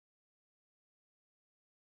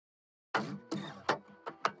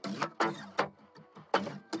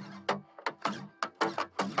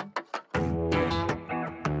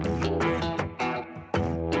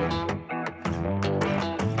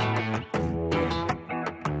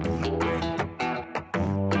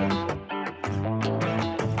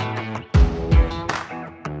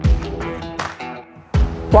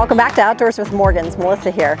Welcome back to Outdoors with Morgan's. Melissa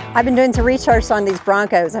here. I've been doing some research on these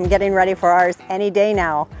Broncos. I'm getting ready for ours any day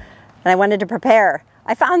now, and I wanted to prepare.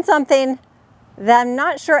 I found something that I'm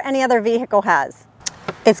not sure any other vehicle has.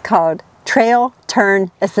 It's called Trail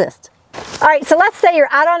Turn Assist. All right, so let's say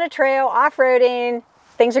you're out on a trail, off-roading,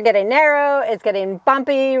 things are getting narrow, it's getting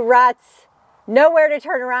bumpy, ruts, nowhere to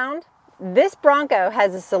turn around. This Bronco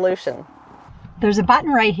has a solution. There's a button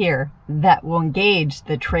right here that will engage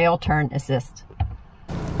the Trail Turn Assist.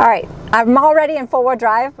 All right, I'm already in four-wheel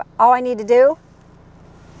drive. All I need to do,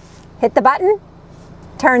 hit the button,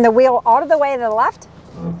 turn the wheel all the way to the left,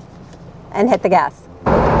 and hit the gas.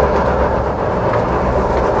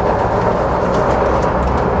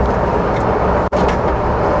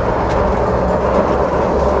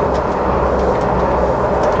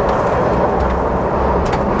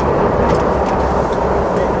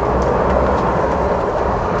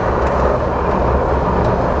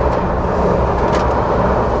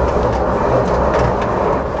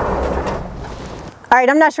 All right,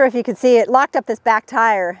 I'm not sure if you can see it, locked up this back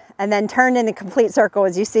tire and then turned in a complete circle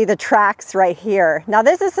as you see the tracks right here. Now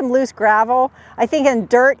this is some loose gravel. I think in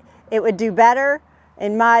dirt it would do better,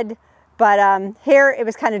 in mud, but here it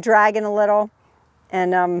was kind of dragging a little.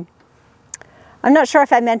 And I'm not sure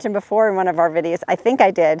if I mentioned before in one of our videos, I think I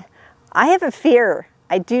did. I have a fear.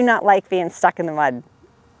 I do not like being stuck in the mud.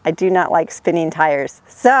 I do not like spinning tires.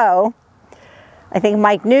 So I think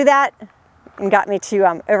Mike knew that and got me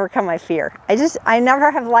to overcome my fear. I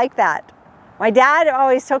never have liked that. My dad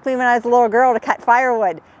always took me when I was a little girl to cut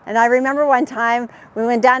firewood. And I remember one time we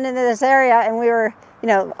went down into this area and we were,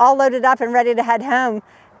 all loaded up and ready to head home.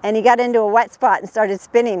 And he got into a wet spot and started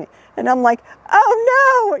spinning. And I'm like,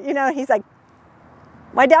 oh no! He's like,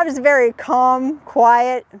 my dad was a very calm,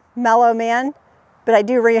 quiet, mellow man. But I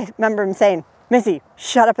do remember him saying, Missy,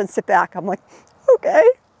 shut up and sit back. I'm like, okay.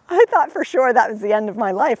 I thought for sure that was the end of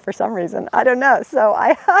my life for some reason. I don't know. So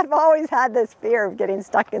I've always had this fear of getting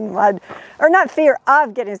stuck in the mud. Or not fear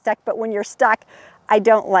of getting stuck, but when you're stuck, I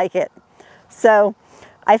don't like it. So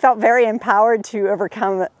I felt very empowered to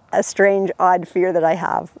overcome a strange, odd fear that I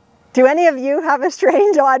have. Do any of you have a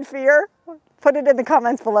strange, odd fear? Put it in the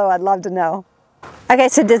comments below. I'd love to know. Okay,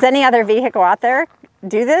 so does any other vehicle out there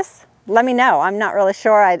do this? Let me know. I'm not really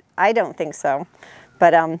sure. I don't think so.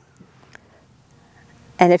 But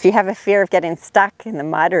and if you have a fear of getting stuck in the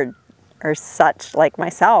mud or such like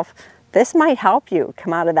myself, this might help you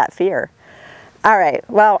come out of that fear. All right,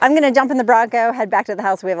 well, I'm gonna jump in the Bronco, head back to the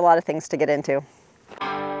house. We have a lot of things to get into.